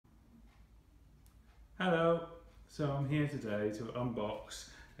Hello, so I'm here today to unbox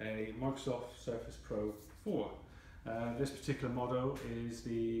a Microsoft Surface Pro 4. This particular model is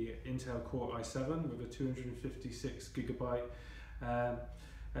the Intel Core i7 with a 256GB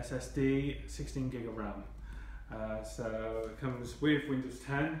SSD, 16GB of RAM. So it comes with Windows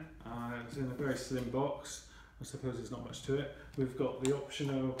 10, it's in a very slim box. I suppose there's not much to it. We've got the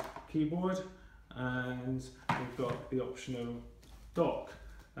optional keyboard and we've got the optional dock.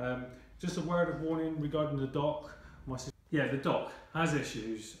 Just a word of warning regarding the dock. The dock has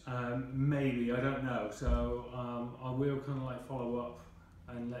issues, maybe, I don't know. So I will kind of like follow up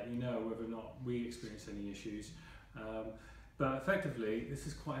and let you know whether or not we experience any issues. But effectively, this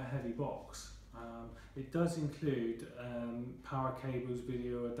is quite a heavy box. It does include power cables,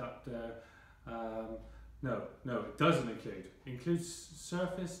 video adapter. No, it doesn't include. It includes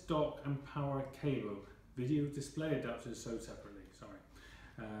Surface, dock and power cable. Video display adapters sold separately, sorry.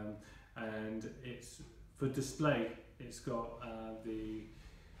 And it's for display, it's got the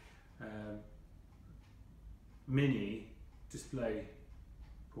mini display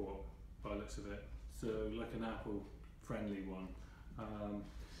port by the looks of it, so like an Apple friendly one.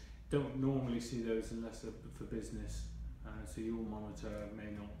 Don't normally see those unless they're for business, so your monitor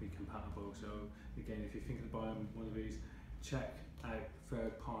may not be compatible. So again, if you're thinking of buying one of these, check out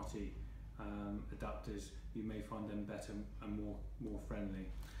third party adapters. You may find them better and more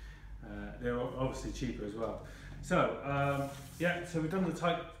friendly. They're obviously cheaper as well. So so we've done the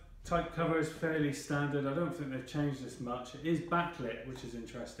type cover is fairly standard. I don't think they've changed this much. It is backlit, which is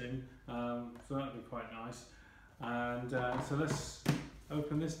interesting, so that'll be quite nice. And so let's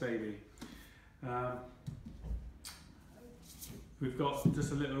open this baby. We've got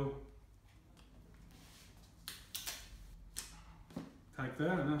just a little tag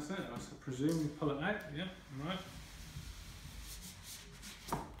there, and that's it. I presume you pull it out. Yeah, right.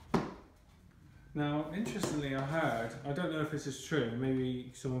 Now, interestingly, I heard, I don't know if this is true, maybe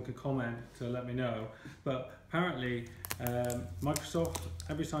someone could comment to let me know, but apparently Microsoft,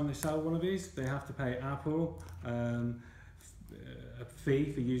 every time they sell one of these, they have to pay Apple a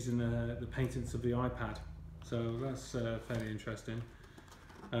fee for using the patents of the iPad. So that's fairly interesting.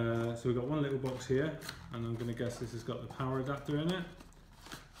 So we've got one little box here, and I'm going to guess this has got the power adapter in it.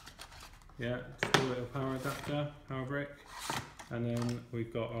 Yeah, just a little power adapter, power brick. And then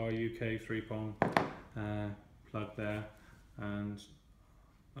we've got our UK 3-prong plug there, and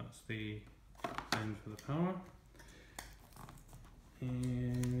that's the end for the power.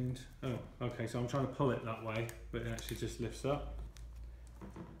 And okay, so I'm trying to pull it that way, but it actually just lifts up.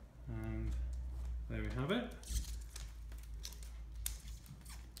 And there we have it.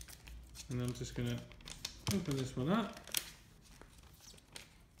 And I'm just going to open this one up.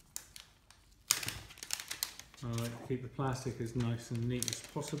 I like to keep the plastic as nice and neat as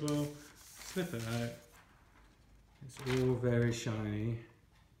possible. Slip it out. It's all very shiny.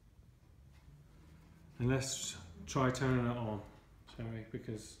 And let's try turning it on, shall we?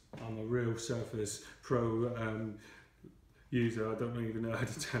 Because I'm a real Surface Pro user. I don't even know how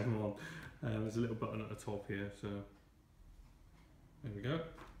to turn them on. There's a little button at the top here, so there we go.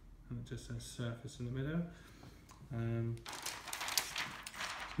 And it just says Surface in the middle.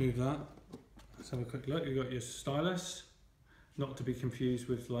 Move that. Let's have a quick look. You've got your stylus, not to be confused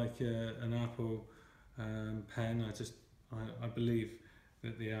with like an Apple pen. I believe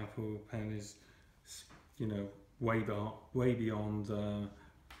that the Apple pen is, you know, way beyond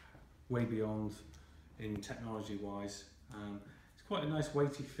in technology wise. It's quite a nice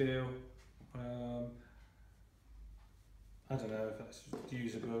weighty feel. I don't know if that's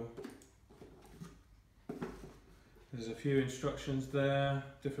usable. There's a few instructions there,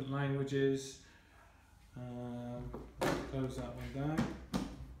 different languages. Close that one down.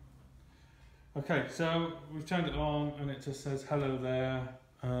 Okay, so we've turned it on and it just says hello there.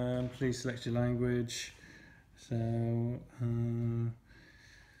 Please select your language. So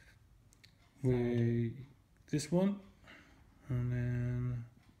this one, and then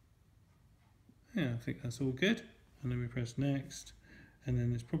I think that's all good. And then we press next, and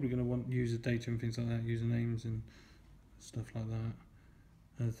then it's probably going to want user data and things like that, usernames and stuff like that,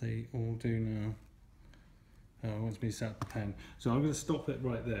 as they all do now. It wants me to set up the pen. So I'm going to stop it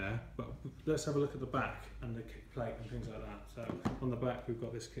right there, but let's have a look at the back and the kick plate and things like that. So on the back we've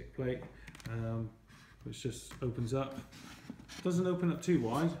got this kick plate, which just opens up. Doesn't open up too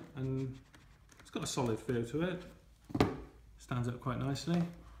wide, and it's got a solid feel to it. Stands up quite nicely.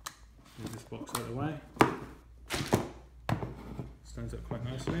 Move this box out of the way. Stands up quite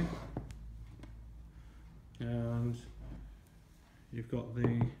nicely. And you've got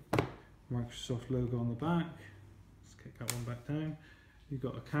the Microsoft logo on the back. Let's kick that one back down. You've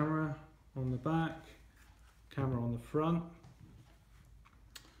got a camera on the back, camera on the front,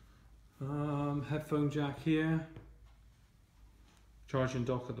 headphone jack here, charging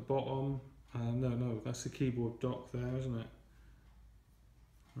dock at the bottom. No, that's the keyboard dock there, isn't it?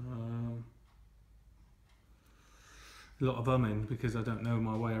 A lot of umming because I don't know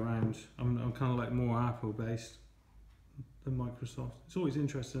my way around. I'm kind of like more Apple based than Microsoft. It's always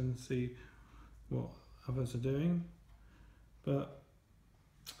interesting to see what others are doing, but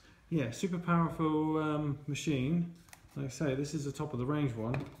yeah, super powerful machine. Like I say, this is the top of the range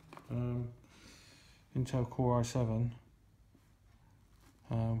one, Intel Core i7,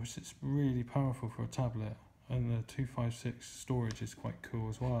 which is really powerful for a tablet, and the 256 storage is quite cool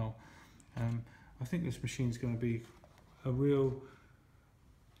as well. I think this machine's going to be a real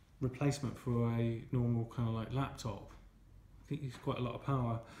replacement for a normal kind of like laptop. I think it's quite a lot of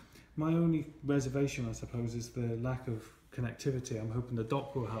power. My only reservation, I suppose, is the lack of connectivity. I'm hoping the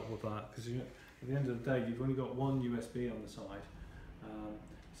dock will help with that, because at the end of the day, you've only got one USB on the side.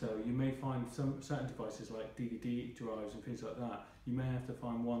 So you may find certain devices like DVD drives and things like that, you may have to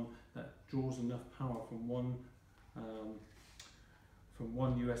find one that draws enough power from one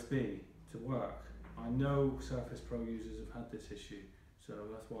USB to work. I know Surface Pro users have had this issue, so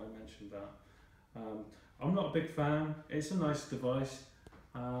that's why I mentioned that. I'm not a big fan. It's a nice device.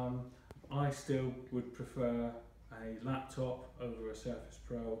 I still would prefer a laptop over a Surface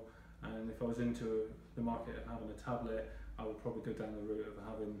Pro, and if I was into the market of having a tablet, I would probably go down the route of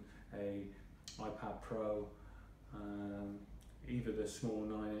having a iPad Pro, either the small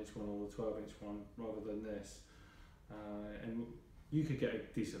 9-inch one or the 12-inch one, rather than this. And you could get a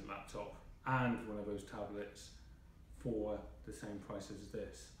decent laptop and one of those tablets for the same price as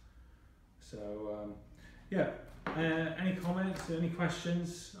this. So yeah, any comments, any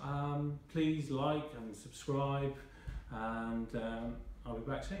questions, please like and subscribe, and I'll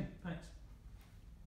be back soon. Thanks.